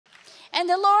And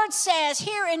the Lord says,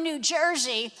 here in New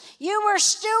Jersey, you were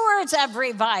stewards of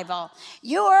revival.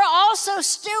 You are also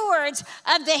stewards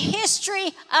of the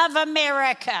history of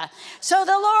America. So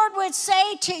the Lord would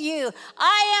say to you,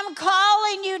 I am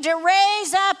calling you to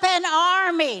raise up an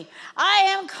army. I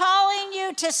am calling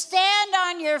you to stand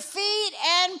on your feet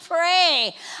and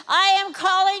pray. I am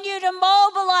calling you to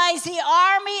mobilize the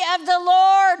army of the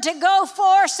Lord to go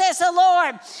forth, says the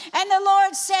Lord. And the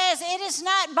Lord says, it is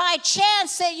not by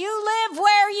chance that you live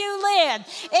where you live.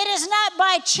 It is not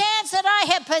by chance that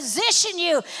I have positioned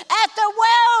you at the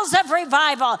wells of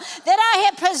revival, that I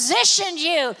have positioned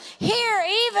you here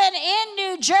even in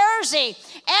New Jersey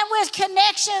and with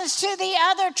connections to the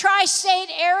other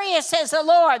tri-state area, says the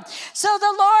Lord. So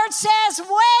the Lord says,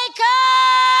 wake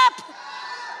up!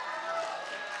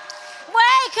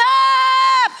 Wake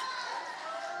up!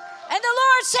 And the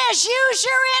Lord says, use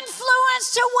your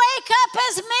influence to wake up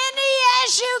as many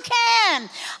as you can.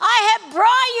 I have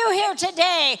brought you here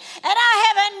today, and I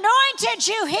have anointed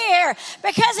you here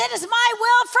because it is my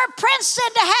will for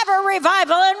Princeton to have a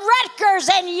revival, and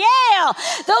Rutgers and Yale.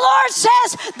 The Lord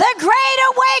says, the great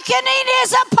awakening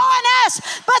is upon us,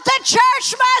 but the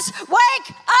church must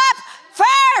wake up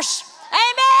first.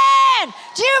 Amen.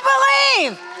 Do you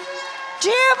believe? Do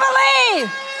you believe?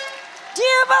 Do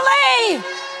you believe?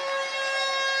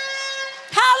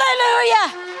 Hallelujah.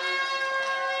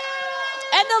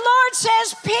 And the Lord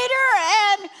says, Peter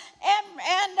and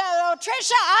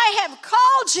Trisha, I have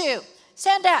called you,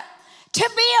 stand up, to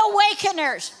be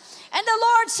awakeners. And the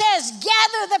Lord says,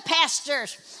 gather the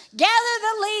pastors, gather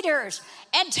the leaders,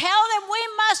 and tell them we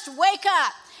must wake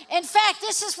up. In fact,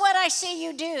 this is what I see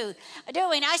you doing.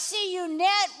 I see you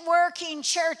networking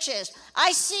churches.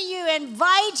 I see you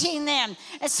inviting them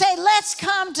and say, let's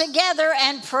come together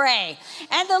and pray.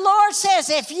 And the Lord says,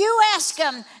 if you ask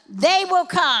them, they will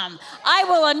come. I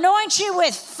will anoint you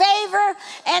with favor.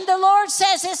 And the Lord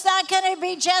says it's not going to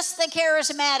be just the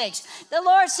charismatics. The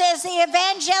Lord says the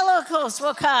evangelicals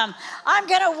will come. I'm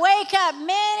going to wake up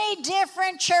many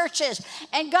different churches.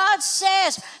 And God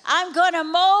says, I'm going to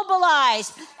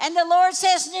mobilize. And the Lord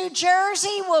says New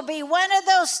Jersey will be one of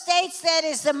those states that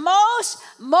is the most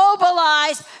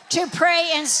mobilized to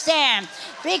pray and stand.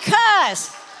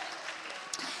 Because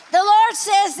the Lord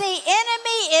says the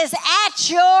enemy is at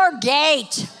your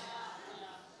gate.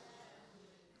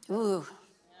 Ooh,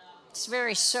 it's a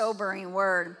very sobering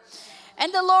word.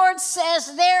 And the Lord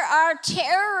says there are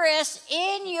terrorists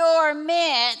in your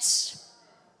midst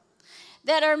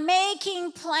that are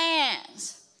making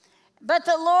plans. But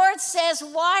the Lord says,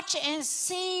 watch and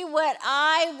see what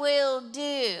I will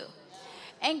do.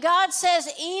 And God says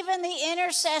even the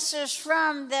intercessors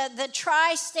from the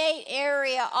tri-state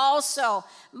area also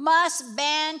must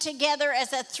band together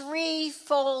as a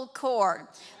threefold cord.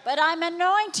 But I'm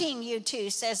anointing you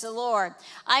too, says the Lord.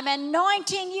 I'm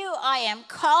anointing you. I am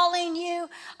calling you.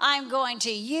 I'm going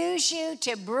to use you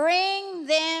to bring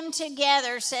them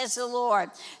together, says the Lord.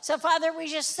 So, Father, we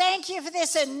just thank you for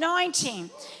this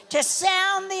anointing to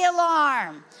sound the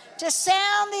alarm,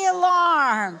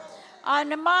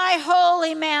 on my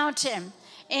holy mountain.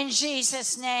 In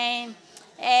Jesus' name,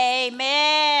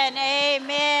 amen,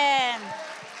 amen.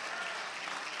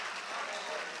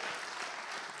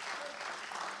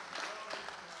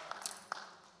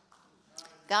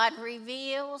 God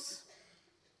reveals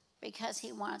because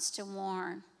he wants to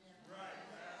warn.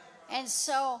 And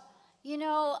so,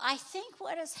 I think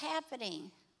what is happening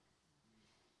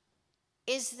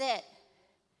is that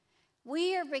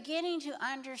we are beginning to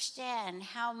understand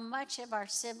how much of our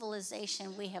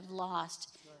civilization we have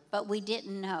lost, but we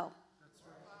didn't know.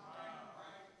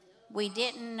 We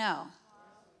didn't know.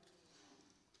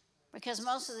 Because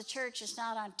most of the church is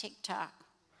not on TikTok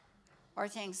or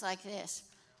things like this.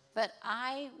 But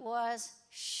I was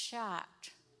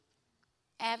shocked,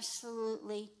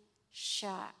 absolutely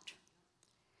shocked.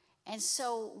 And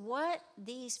so what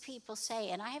these people say,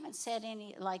 and I haven't said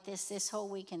any like this whole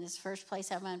week in this first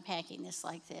place I'm unpacking this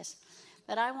like this,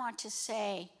 but I want to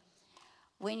say,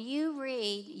 when you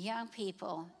read young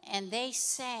people and they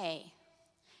say,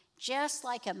 just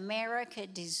like America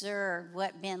deserved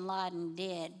what bin Laden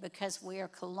did because we are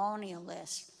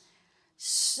colonialists,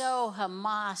 so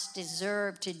Hamas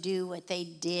deserved to do what they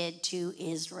did to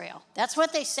Israel. That's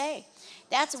what they say.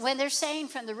 That's when they're saying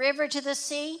from the river to the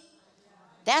sea.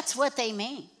 That's what they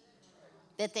mean,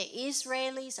 that the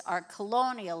Israelis are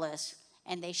colonialists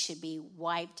and they should be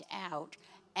wiped out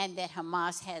and that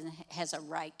Hamas has a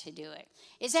right to do it.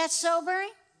 Is that sobering?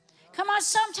 Come on,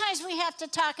 sometimes we have to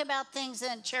talk about things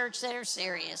in church that are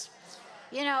serious.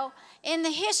 In the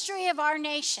history of our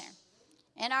nation,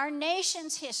 in our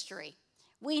nation's history,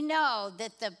 we know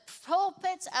that the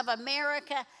pulpits of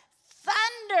America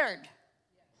thundered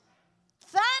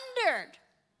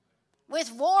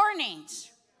with warnings.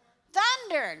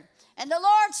 Thundered. And the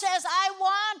Lord says, I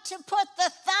want to put the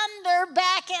thunder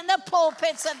back in the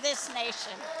pulpits of this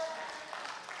nation.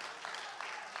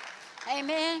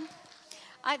 Amen.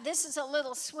 This is a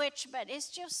little switch, but is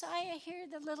Josiah here,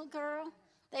 the little girl?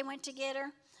 They went to get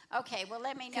her? Okay, well,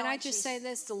 let me know. Can I just say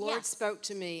this? The Lord spoke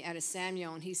to me out of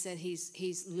Samuel, and he said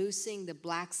he's loosing the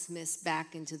blacksmiths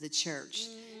back into the church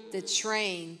to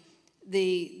train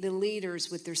the leaders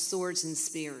with their swords and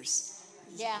spears.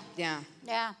 Yeah.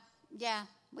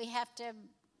 We have to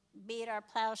beat our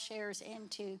plowshares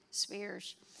into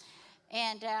spears.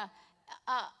 And,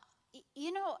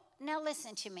 now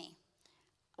listen to me.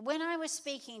 When I was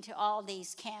speaking to all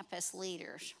these campus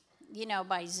leaders,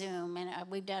 by Zoom, and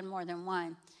we've done more than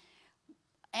one,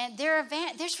 and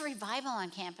there's revival on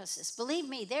campuses. Believe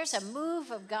me, there's a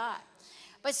move of God.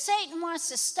 But Satan wants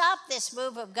to stop this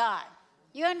move of God.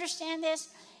 You understand this?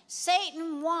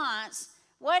 Satan wants,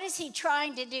 what is he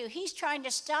trying to do? He's trying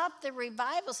to stop the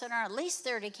revivals in our at least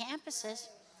 30 campuses.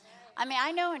 I mean,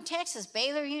 I know in Texas,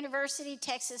 Baylor University,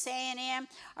 Texas A&M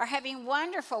are having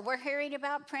wonderful. We're hearing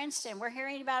about Princeton. We're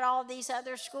hearing about all these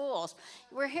other schools.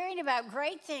 We're hearing about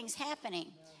great things happening.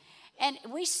 And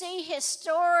we see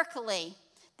historically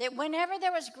that whenever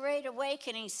there was great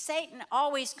awakening, Satan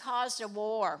always caused a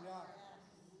war.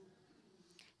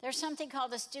 There's something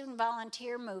called the student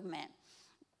volunteer movement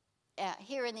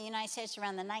here in the United States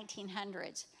around the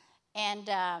 1900s. And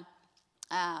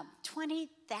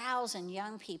 20,000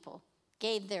 young people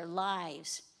gave their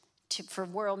lives for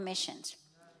world missions.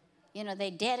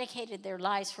 They dedicated their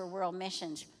lives for world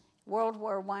missions. World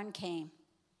War I came.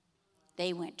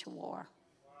 They went to war.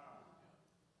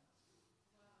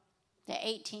 The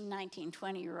 18, 19,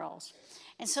 20-year-olds.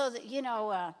 And so,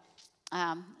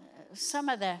 some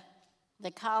of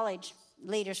the college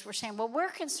leaders were saying, well, we're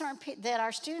concerned that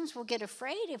our students will get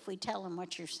afraid if we tell them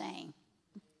what you're saying.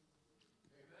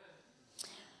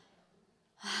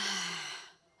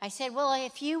 I said, well,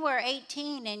 if you were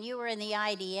 18 and you were in the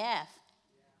IDF,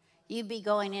 you'd be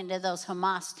going into those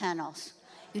Hamas tunnels.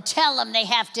 You tell them they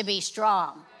have to be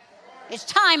strong. It's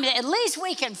time that at least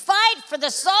we can fight for the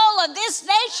soul of this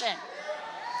nation.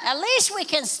 At least we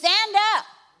can stand up.